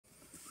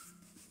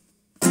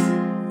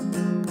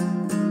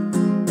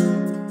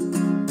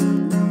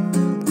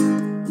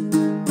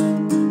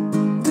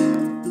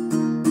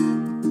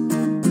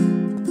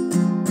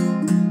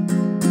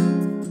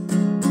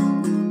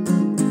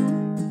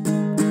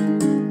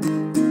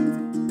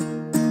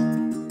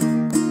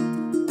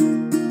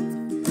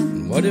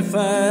What if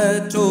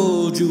I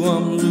told you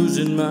I'm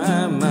losing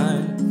my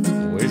mind?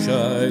 I wish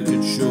I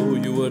could show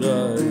you what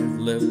I've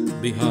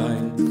left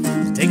behind.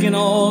 It's taken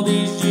all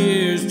these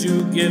years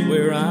to get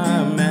where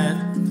I'm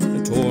at.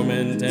 The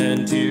torment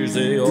and tears,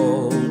 they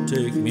all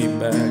take me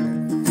back.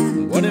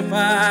 What if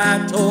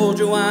I told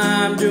you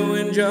I'm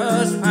doing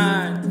just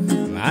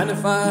fine? Mind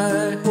if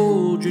I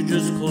hold you,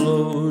 just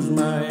close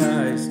my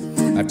eyes?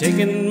 I've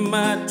taken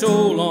my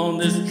toll on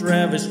this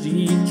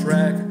travesty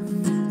track,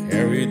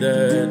 carried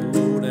that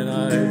load and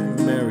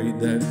I've married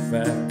that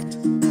fact.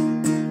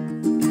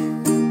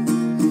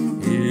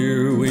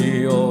 Here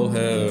we all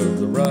have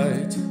the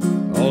right,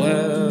 all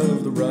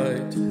have the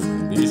right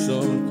to be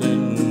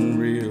something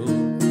real.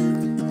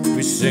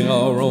 We sing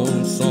our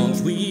own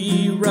songs,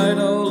 we right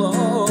all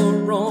our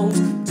wrongs,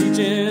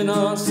 teaching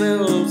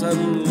ourselves how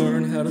to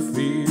learn how to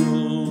feel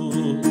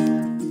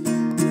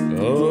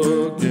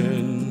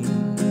again.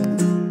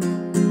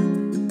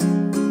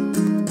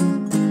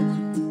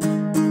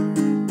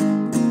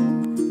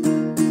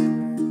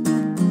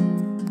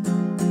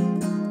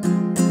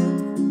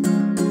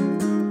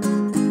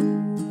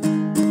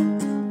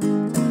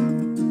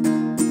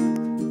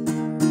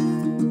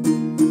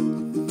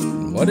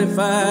 What if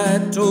I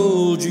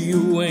told you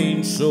you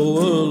ain't so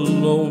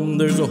alone?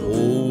 There's a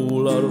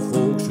whole lot of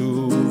folks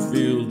who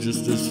feel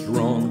just as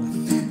strong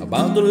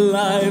about the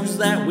lives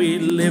that we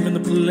live and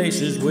the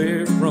places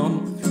we're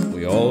from.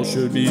 We all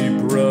should be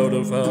proud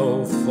of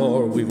how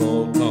far we've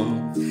all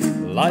come.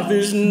 Life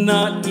is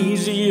not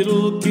easy,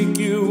 it'll kick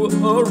you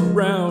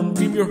around,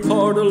 keep your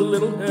heart a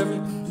little heavy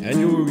and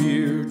your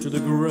ear to the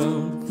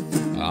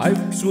ground.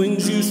 Life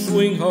swings, you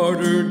swing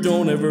harder,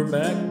 don't ever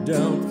back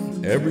down.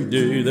 Every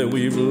day that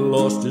we've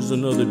lost is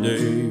another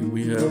day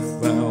we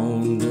have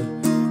found.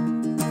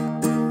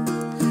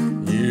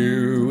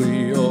 Here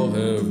we all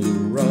have the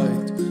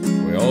right,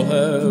 we all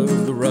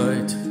have the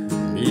right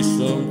to be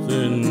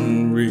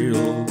something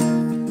real.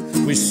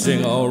 We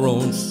sing our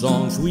own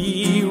songs,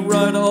 we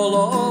right all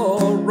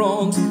our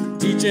wrongs,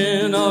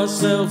 teaching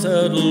ourselves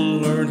how to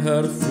learn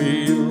how to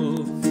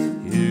feel.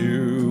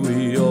 Here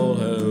we all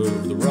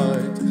have the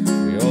right,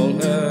 we all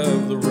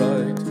have the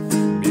right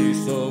to be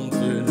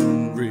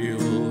something real.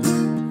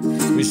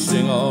 We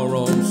sing our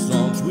own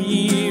songs,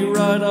 we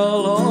right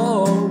all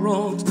our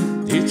wrongs,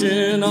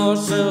 teaching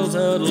ourselves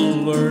how to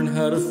learn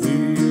how to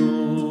feel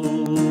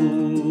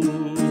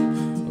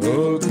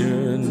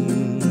again.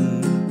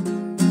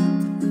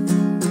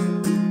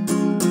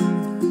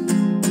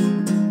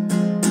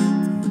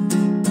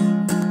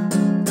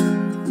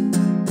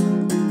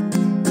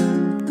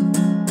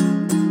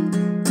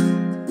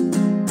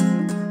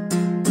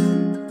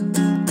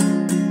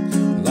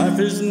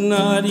 It's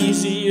not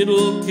easy,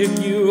 it'll kick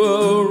you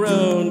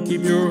around,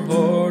 keep your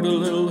heart a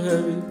little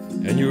heavy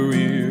and your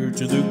ear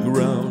to the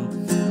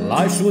ground.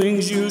 Life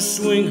swings, you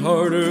swing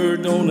harder,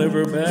 don't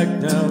ever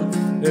back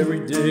down.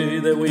 Every day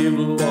that we've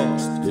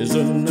lost is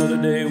another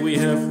day we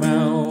have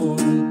found.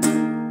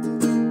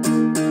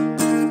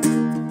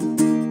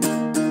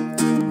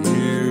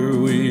 Here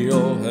we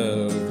all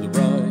have the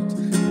right,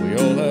 we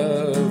all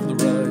have the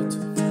right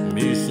to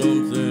be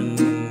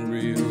something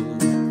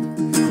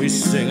real. We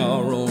sing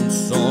our own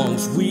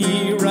songs,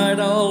 we right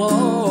all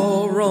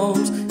our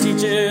wrongs,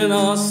 teaching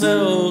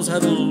ourselves how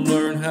to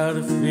learn how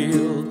to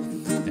feel.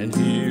 And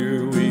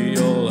here we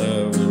all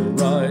have the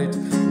right,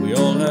 we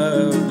all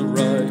have the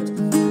right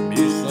to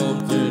be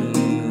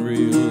something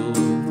real.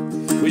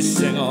 We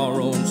sing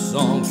our own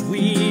songs,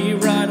 we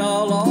right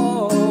all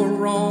our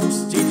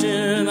wrongs,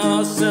 teaching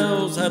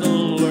ourselves how to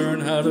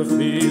learn how to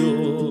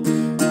feel.